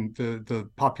 Especially, I mean, the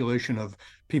population of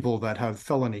people that have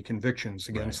felony convictions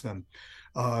against them.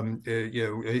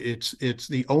 It's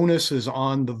the onus is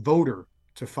on the voter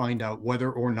to find out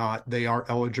whether or not they are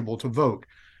eligible to vote.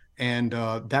 And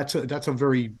that's a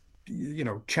very,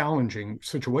 challenging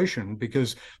situation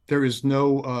because there is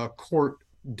no court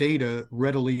data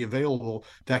readily available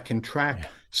that can track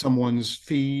someone's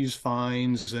fees,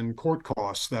 fines, and court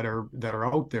costs that are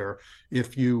out there.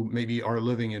 If you maybe are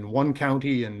living in one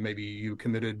county and maybe you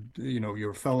committed,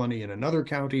 your felony in another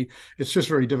county, it's just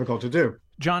very difficult to do.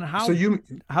 John,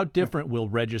 how different will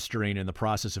registering and the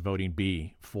process of voting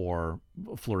be for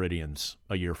Floridians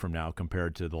a year from now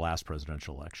compared to the last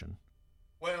presidential election?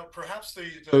 Well, perhaps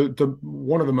the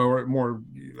one of the more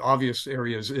obvious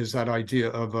areas is that idea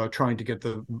of trying to get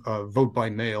the vote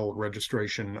by mail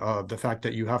registration. The fact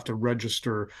that you have to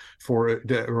register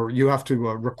or you have to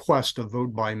request a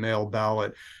vote by mail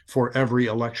ballot for every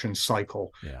election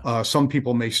cycle. Some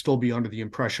people may still be under the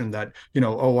impression that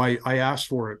I asked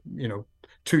for it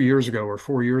 2 years ago or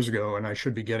 4 years ago, and I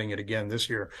should be getting it again this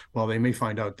year. Well, they may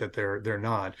find out that they're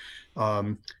not.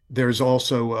 There's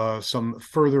also some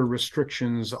further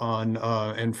restrictions on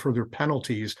and further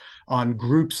penalties on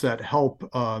groups that help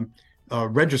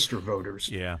register voters.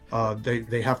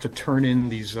 They have to turn in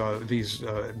these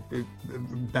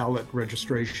ballot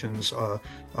registrations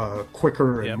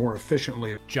quicker and more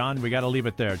efficiently. John, we got to leave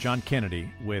it there. John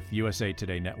Kennedy with USA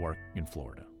Today Network in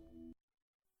Florida.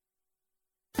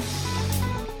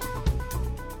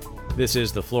 This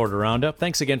is the Florida Roundup.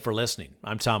 Thanks again for listening.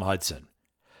 I'm Tom Hudson.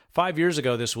 5 years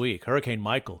ago this week, Hurricane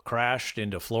Michael crashed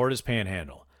into Florida's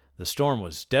panhandle. The storm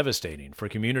was devastating for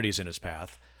communities in its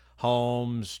path.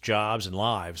 Homes, jobs, and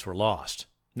lives were lost.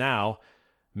 Now,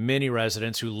 many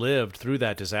residents who lived through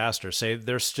that disaster say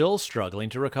they're still struggling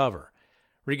to recover.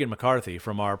 Regan McCarthy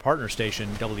from our partner station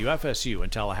WFSU in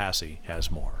Tallahassee has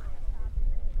more.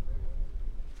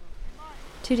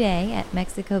 Today at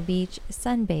Mexico Beach,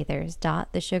 sunbathers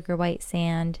dot the sugar white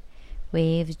sand,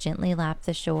 waves gently lap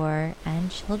the shore, and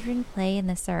children play in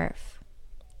the surf.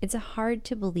 It's hard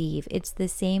to believe it's the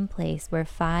same place where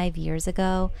 5 years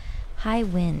ago, high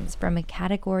winds from a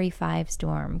Category 5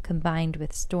 storm combined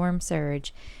with storm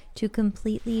surge to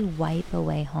completely wipe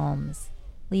away homes,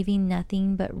 leaving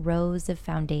nothing but rows of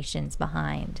foundations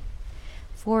behind.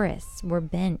 Forests were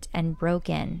bent and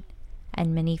broken,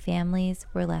 and many families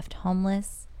were left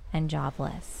homeless and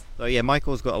jobless. So yeah,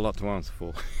 Michael's got a lot to answer for,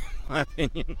 in my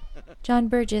opinion. John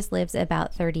Burgess lives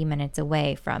about 30 minutes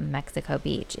away from Mexico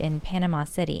Beach in Panama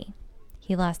City.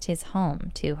 He lost his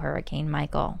home to Hurricane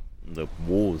Michael. The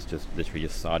walls just literally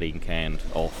sardine canned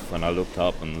off, and I looked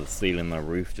up and the ceiling and the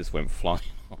roof just went flying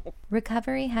off.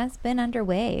 Recovery has been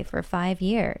underway for 5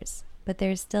 years, but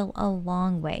there's still a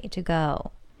long way to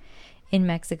go. In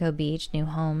Mexico Beach, new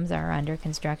homes are under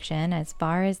construction as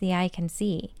far as the eye can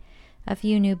see. A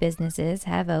few new businesses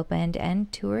have opened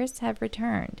and tourists have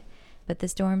returned, but the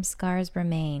storm's scars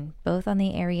remain, both on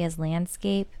the area's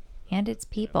landscape and its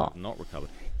people. Not recovered.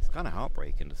 It's kind of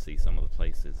heartbreaking to see some of the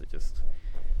places that just,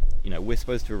 we're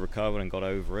supposed to have recovered and got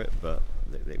over it, but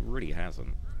it really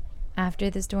hasn't. After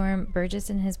the storm, Burgess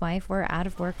and his wife were out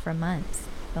of work for months.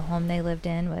 The home they lived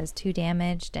in was too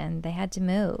damaged and they had to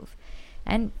move.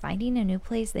 And finding a new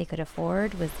place they could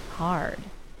afford was hard.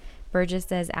 Burgess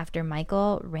says after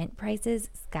Michael, rent prices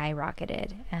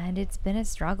skyrocketed, and it's been a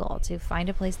struggle to find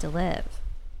a place to live.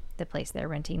 The place they're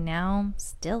renting now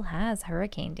still has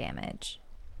hurricane damage.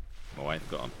 My wife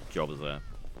got a job as a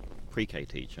pre-K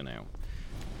teacher now.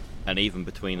 And even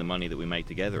between the money that we make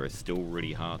together, it's still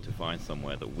really hard to find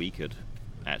somewhere that we could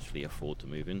actually afford to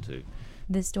move into.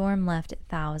 The storm left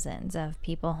thousands of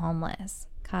people homeless,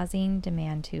 causing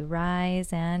demand to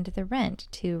rise and the rent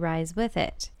to rise with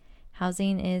it.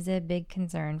 Housing is a big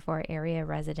concern for area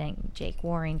resident Jake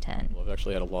Warrington. Well, I've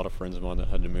actually had a lot of friends of mine that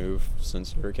had to move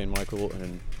since Hurricane Michael,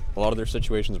 and a lot of their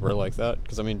situations were like that.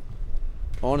 Because, I mean,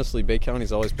 honestly, Bay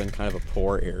County's always been kind of a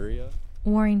poor area.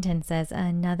 Warrington says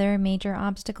another major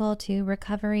obstacle to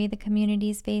recovery the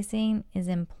community's facing is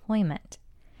employment.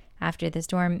 After the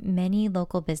storm, many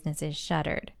local businesses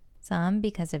shuttered, some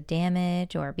because of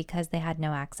damage or because they had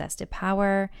no access to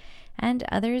power, and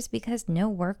others because no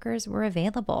workers were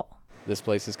available. This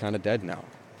place is kind of dead now.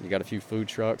 You got a few food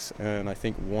trucks and I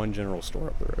think one general store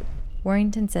up the road.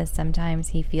 Warrington says sometimes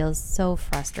he feels so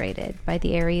frustrated by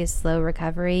the area's slow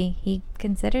recovery, he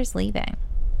considers leaving.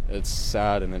 It's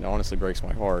sad and it honestly breaks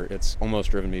my heart. It's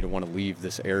almost driven me to want to leave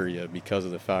this area because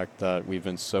of the fact that we've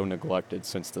been so neglected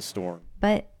since the storm.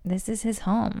 But this is his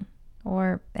home,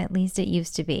 or at least it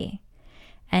used to be.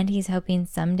 And he's hoping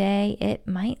someday it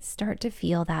might start to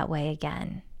feel that way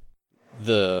again.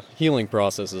 The healing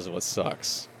process is what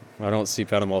sucks. I don't see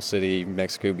Panama City,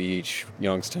 Mexico Beach,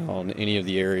 Youngstown, any of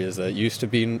the areas that used to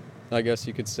be, I guess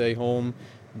you could say, home,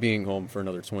 being home for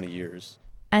another 20 years.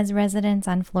 As residents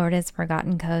on Florida's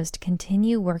Forgotten Coast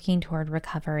continue working toward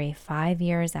recovery 5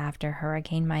 years after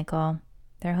Hurricane Michael,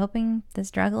 they're hoping the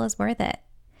struggle is worth it.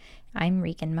 I'm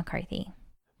Regan McCarthy.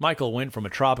 Michael went from a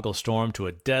tropical storm to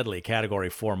a deadly Category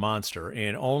 4 monster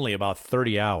in only about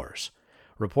 30 hours.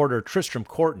 Reporter Tristram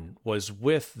Corton was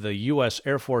with the U.S.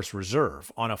 Air Force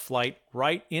Reserve on a flight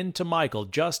right into Michael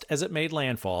just as it made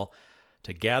landfall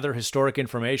to gather historic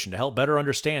information to help better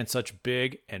understand such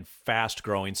big and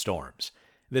fast-growing storms.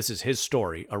 This is his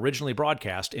story, originally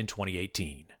broadcast in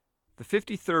 2018. The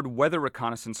 53rd Weather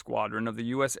Reconnaissance Squadron of the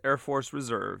U.S. Air Force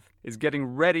Reserve is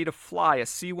getting ready to fly a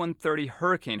C-130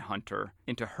 Hurricane Hunter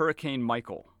into Hurricane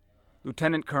Michael.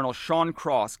 Lieutenant Colonel Sean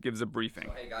Cross gives a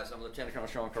briefing. Hey guys, I'm Lieutenant Colonel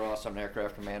Sean Cross. I'm the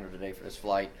aircraft commander today for this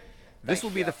flight. This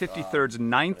will be the 53rd's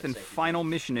ninth and final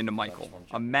mission into Michael,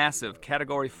 a massive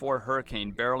Category 4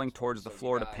 hurricane barreling towards the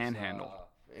Florida Panhandle.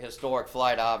 Historic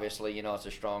flight, obviously. You know, it's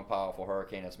a strong, powerful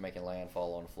hurricane that's making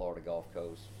landfall on the Florida Gulf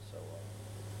Coast.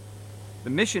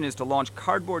 The mission is to launch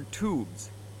cardboard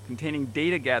tubes containing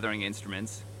data gathering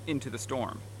instruments into the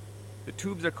storm. The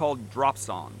tubes are called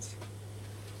dropsondes.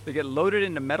 They get loaded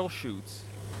into metal chutes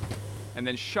and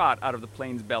then shot out of the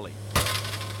plane's belly.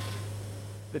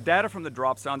 The data from the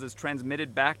dropsondes is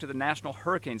transmitted back to the National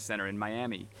Hurricane Center in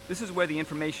Miami. This is where the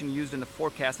information used in the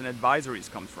forecasts and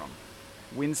advisories comes from.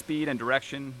 Wind speed and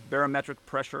direction, barometric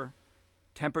pressure,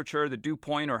 temperature, the dew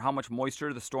point, or how much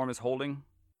moisture the storm is holding.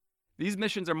 These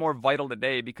missions are more vital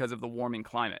today because of the warming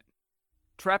climate.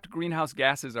 Trapped greenhouse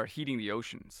gases are heating the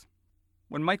oceans.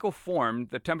 When Michael formed,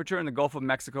 the temperature in the Gulf of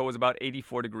Mexico was about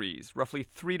 84 degrees, roughly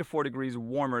 3 to 4 degrees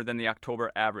warmer than the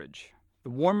October average. The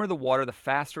warmer the water, the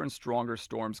faster and stronger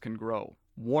storms can grow.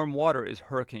 Warm water is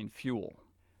hurricane fuel.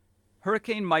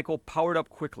 Hurricane Michael powered up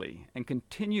quickly and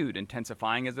continued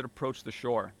intensifying as it approached the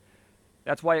shore.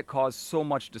 That's why it caused so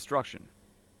much destruction.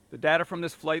 The data from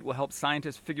this flight will help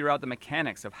scientists figure out the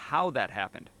mechanics of how that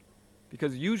happened,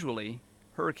 because usually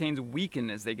hurricanes weaken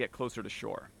as they get closer to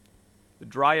shore. The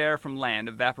dry air from land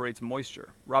evaporates moisture,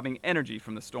 robbing energy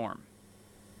from the storm.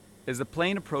 As the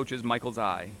plane approaches Michael's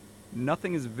eye,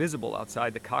 nothing is visible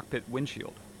outside the cockpit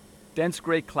windshield. Dense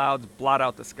gray clouds blot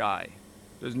out the sky.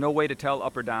 There's no way to tell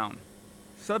up or down.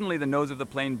 Suddenly, the nose of the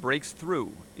plane breaks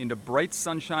through into bright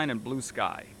sunshine and blue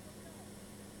sky.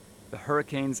 The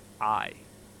hurricane's eye.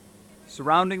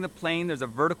 Surrounding the plane, there's a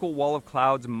vertical wall of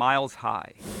clouds miles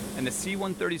high, and the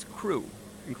C-130's crew,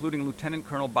 including Lieutenant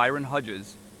Colonel Byron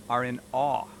Hudges, are in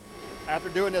awe. After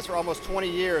doing this for almost 20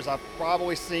 years, I've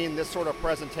probably seen this sort of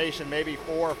presentation maybe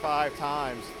 4 or 5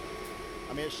 times.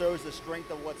 I mean, it shows the strength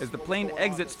of what's. As the plane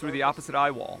exits through the opposite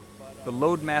eye wall, the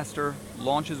loadmaster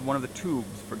launches one of the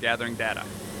tubes for gathering data.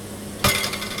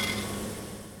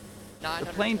 The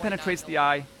plane penetrates the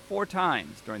eye 4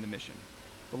 times during the mission.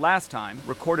 The last time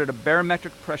recorded a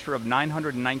barometric pressure of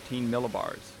 919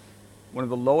 millibars, one of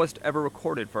the lowest ever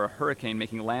recorded for a hurricane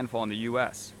making landfall in the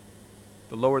U.S.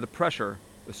 The lower the pressure,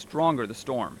 the stronger the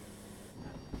storm.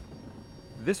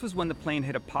 This was when the plane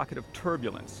hit a pocket of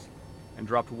turbulence and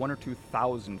dropped 1,000 or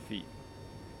 2,000 feet.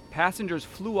 Passengers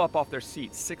flew up off their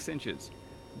seats 6 inches.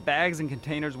 Bags and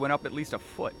containers went up at least a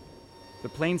foot. The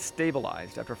plane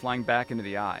stabilized after flying back into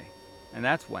the eye, and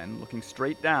that's when, looking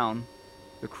straight down,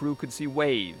 the crew could see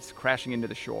waves crashing into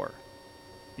the shore.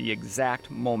 The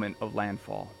exact moment of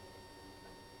landfall.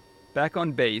 Back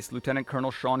on base, Lieutenant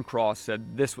Colonel Sean Cross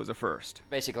said this was a first.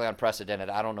 Basically unprecedented.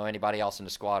 I don't know anybody else in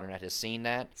the squadron that has seen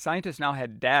that. Scientists now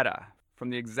had data from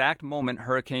the exact moment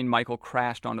Hurricane Michael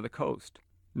crashed onto the coast.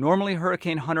 Normally,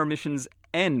 hurricane hunter missions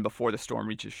end before the storm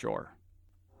reaches shore.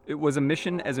 It was a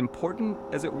mission as important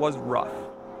as it was rough.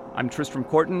 I'm Tristram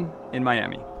Corton in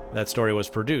Miami. That story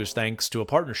was produced thanks to a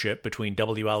partnership between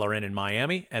WLRN in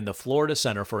Miami and the Florida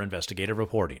Center for Investigative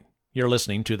Reporting. You're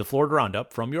listening to the Florida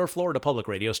Roundup from your Florida Public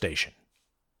Radio station.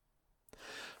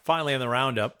 Finally on the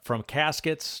Roundup, from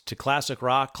caskets to classic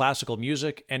rock, classical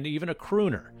music, and even a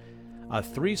crooner, a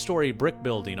 3-story brick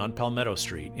building on Palmetto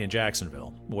Street in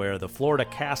Jacksonville, where the Florida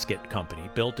Casket Company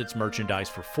built its merchandise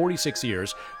for 46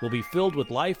 years, will be filled with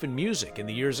life and music in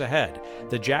the years ahead.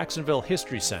 The Jacksonville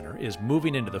History Center is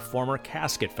moving into the former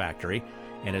casket factory,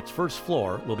 and its first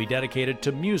floor will be dedicated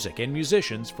to music and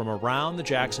musicians from around the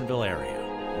Jacksonville area.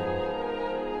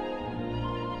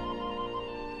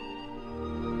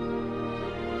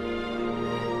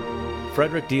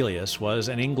 Frederick Delius was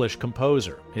an English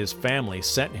composer. His family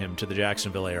sent him to the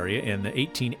Jacksonville area in the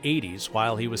 1880s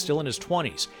while he was still in his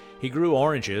 20s. He grew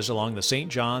oranges along the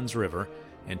St. Johns River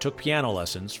and took piano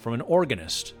lessons from an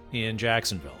organist in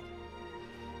Jacksonville.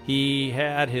 He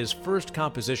had his first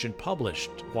composition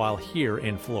published while here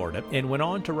in Florida and went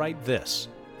on to write this,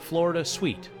 Florida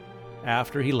Suite,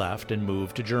 after he left and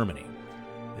moved to Germany.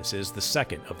 This is the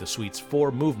second of the suite's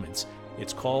 4 movements.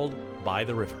 It's called By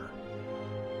the River.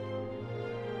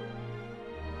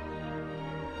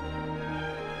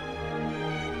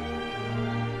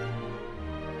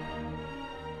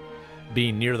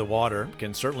 Being near the water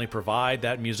can certainly provide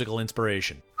that musical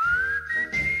inspiration.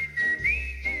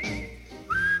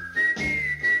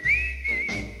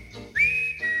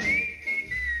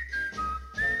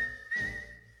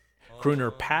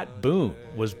 Crooner Pat Boone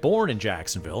was born in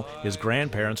Jacksonville. His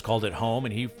grandparents called it home,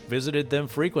 and he visited them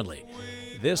frequently.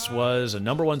 This was a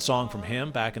 #1 song from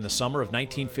him back in the summer of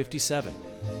 1957.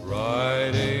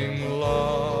 Writing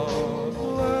love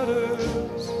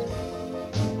letters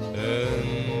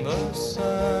in the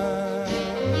sand.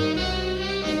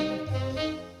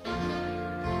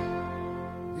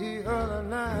 The other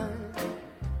night,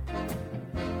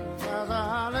 as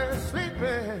I lay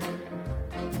sleeping.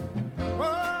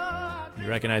 You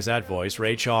recognize that voice,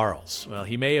 Ray Charles. Well,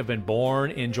 he may have been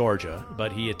born in Georgia,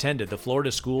 but he attended the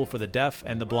Florida School for the Deaf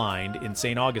and the Blind in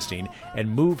St. Augustine and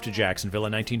moved to Jacksonville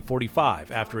in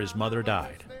 1945 after his mother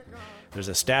died. There's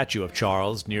a statue of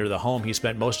Charles near the home he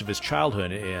spent most of his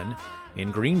childhood in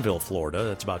Greenville, Florida.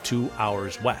 That's about 2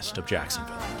 hours west of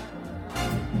Jacksonville.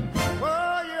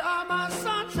 Oh, you are my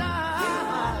sunshine. Oh,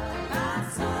 my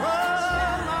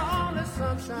only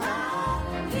sunshine.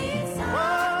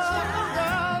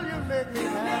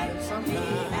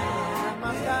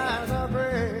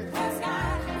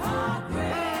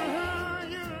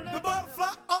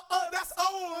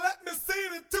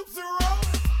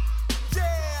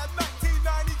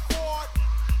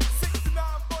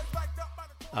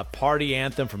 A party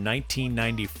anthem from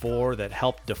 1994 that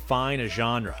helped define a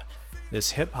genre.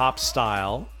 This hip-hop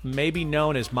style may be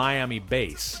known as Miami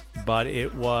bass, but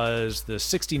it was the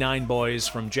 69 boys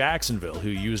from Jacksonville who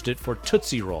used it for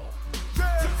Tootsie Roll.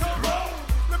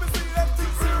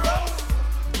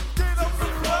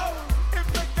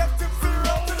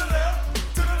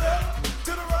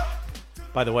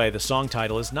 By the way, the song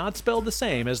title is not spelled the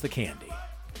same as the candy.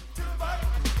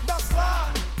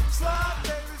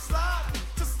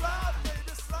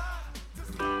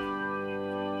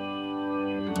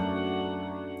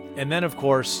 And then, of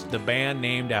course, the band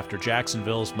named after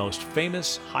Jacksonville's most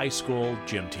famous high school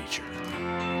gym teacher.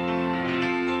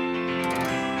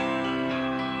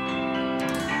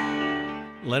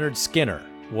 Leonard Skinner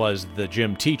was the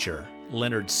gym teacher.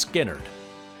 Leonard Skinnard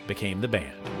became the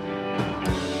band.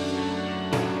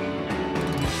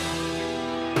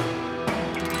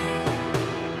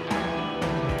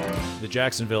 The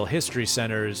Jacksonville History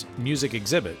Center's music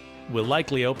exhibit will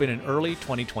likely open in early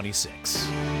 2026.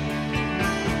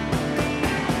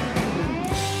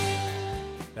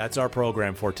 That's our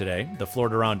program for today. The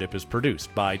Florida Roundup is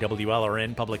produced by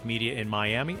WLRN Public Media in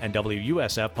Miami and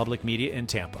WUSF Public Media in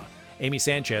Tampa. Amy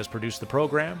Sanchez produced the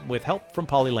program with help from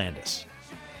Polly Landis.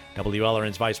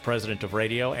 WLRN's Vice President of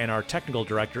Radio and our technical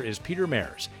director is Peter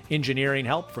Mayers. Engineering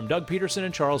help from Doug Peterson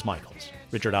and Charles Michaels.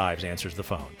 Richard Ives answers the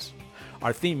phones.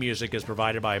 Our theme music is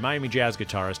provided by Miami jazz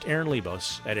guitarist Aaron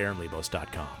Lebos at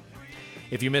aaronlebos.com.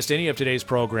 If you missed any of today's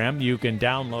program, you can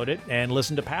download it and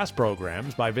listen to past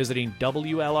programs by visiting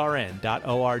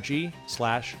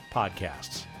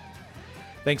wlrn.org/podcasts.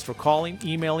 Thanks for calling,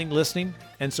 emailing, listening,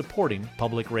 and supporting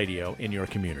public radio in your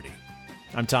community.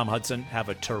 I'm Tom Hudson. Have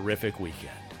a terrific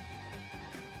weekend.